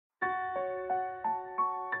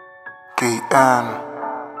AN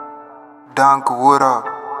Dunk what up?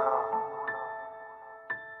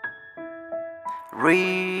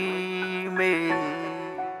 Remix.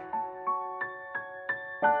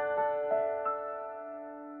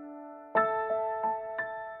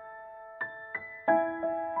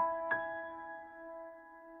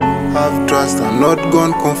 Have trust, I'm not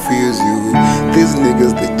gonna confuse you. These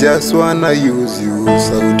niggas they just wanna use you.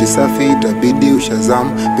 Sauti safi itabidi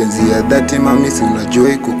ushazam. Penzi ya dhati mamisi unajua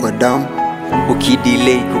iko kwa damu.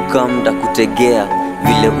 Ukidelay kukam ndakutegea,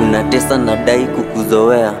 vile unatesa nadai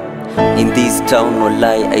kukuzoea. In this town no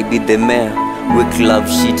lie, I be the mayor. We club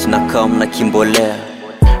shit na kam na kimbolea.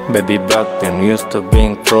 Baby back then used to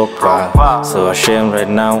being proper, so ashamed right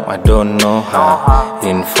now I don't know her.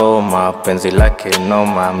 Informer, penzi lake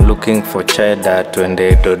noma, I'm looking for cheddar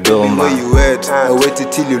twende Dodoma. Where you at? I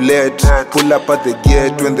waited till you late. Pull up at the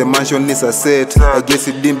gate when the mansion is a set. I guess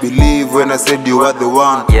you didn't believe when I said you are the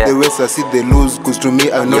one. The rest I see they lose, cause to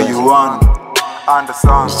me I know you won.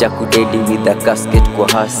 Shakudedi with a casket kwa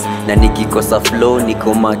has, na nikikosa flow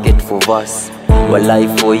niko market for verse. Walai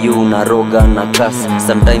for you na roga na kas.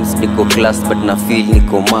 Sometimes niko class but na feel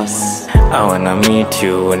niko mass. I wanna meet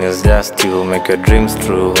you when it's just you, make your dreams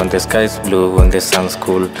true. When the sky's blue, when the sun's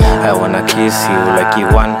cool, I wanna kiss you like you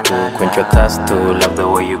want to, quench your thirst to, love the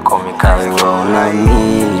way you call me I wanna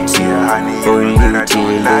meet you, hold you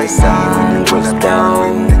till the sun goes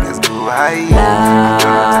down. La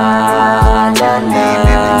la la.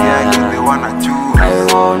 I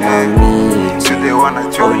wanna meet you,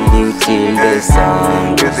 hold you till the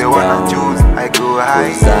sun goes down. I go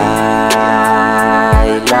high. I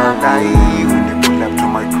love you.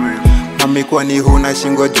 Mami kwani huna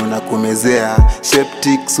shingo juna kumezea.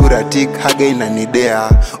 Sheptik, suratik, haga inanidea.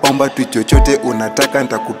 Omba tu chochote unataka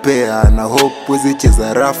ntakupea. Na hope wezi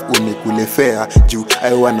cheza raf unikule fair. Juu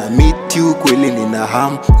I wanna meet you kweli nina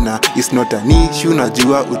ham. Na it's not an issue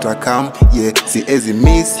najua utakam. Yeah, siezi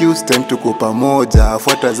miss you, time tuko pamoja.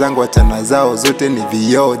 Fuata zangu achana zao zote ni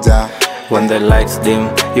vioja. When the lights dim,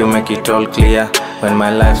 you make it all clear. When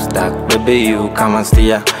my life's dark, baby, you come and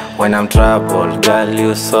steer. When I'm troubled, girl,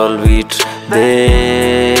 you solve it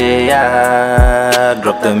there.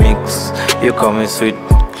 Drop the mix, you call me sweet.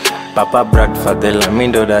 Papa Bradford, the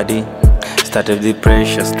Lamindo daddy. Started the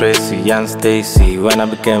pressure, Tracy and Stacy. When I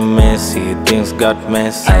became messy, things got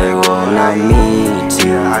messy. I wanna meet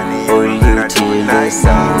you, hold you till the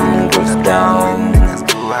sun goes down.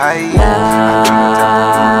 La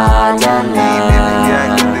la la.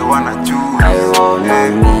 I wanna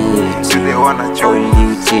meet you, hold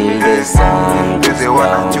you till the sun goes down.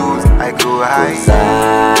 I go high. 'Cause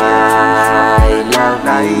I love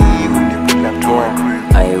you.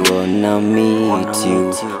 I wanna meet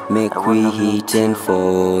you, make we hit and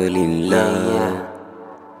fall in love.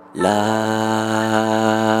 La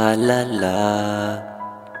la la.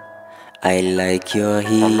 I like your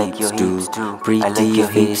hips too, pretty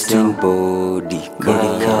face and body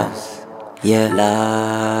curves. Yeah,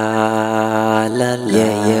 la la la,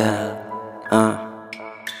 yeah.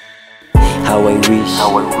 How I wish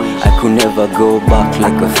I could never go back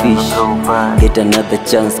like a fish. Get another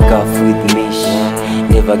chance, cuff with Mish.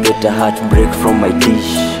 Never get a heartbreak from my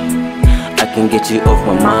dish. I can get you off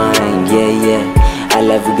my mind, yeah, yeah. I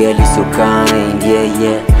love you, girl, you're so kind, yeah,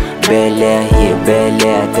 yeah. Bel Air here, Bel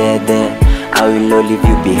Air there. I will not leave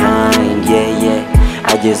you behind, yeah, yeah.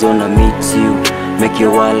 I just wanna meet you, make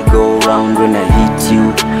your world go round when I hit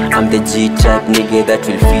you. I'm the G-type nigga that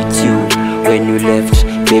will fit you. When you left,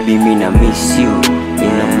 baby, me na miss you, me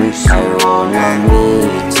na miss you. I wanna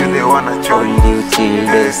meet you, hold you till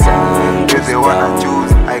the sun goes down.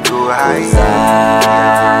 I go high. 'Cause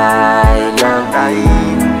I love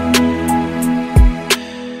you.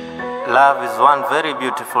 Love is one very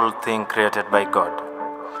beautiful thing created by God.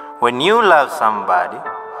 When you love somebody,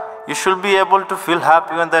 you should be able to feel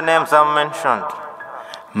happy when the names are mentioned.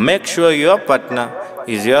 Make sure your partner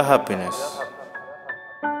is your happiness.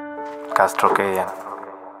 Castro Kenya.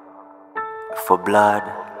 For blood,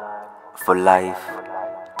 for life,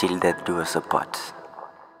 till death do us apart.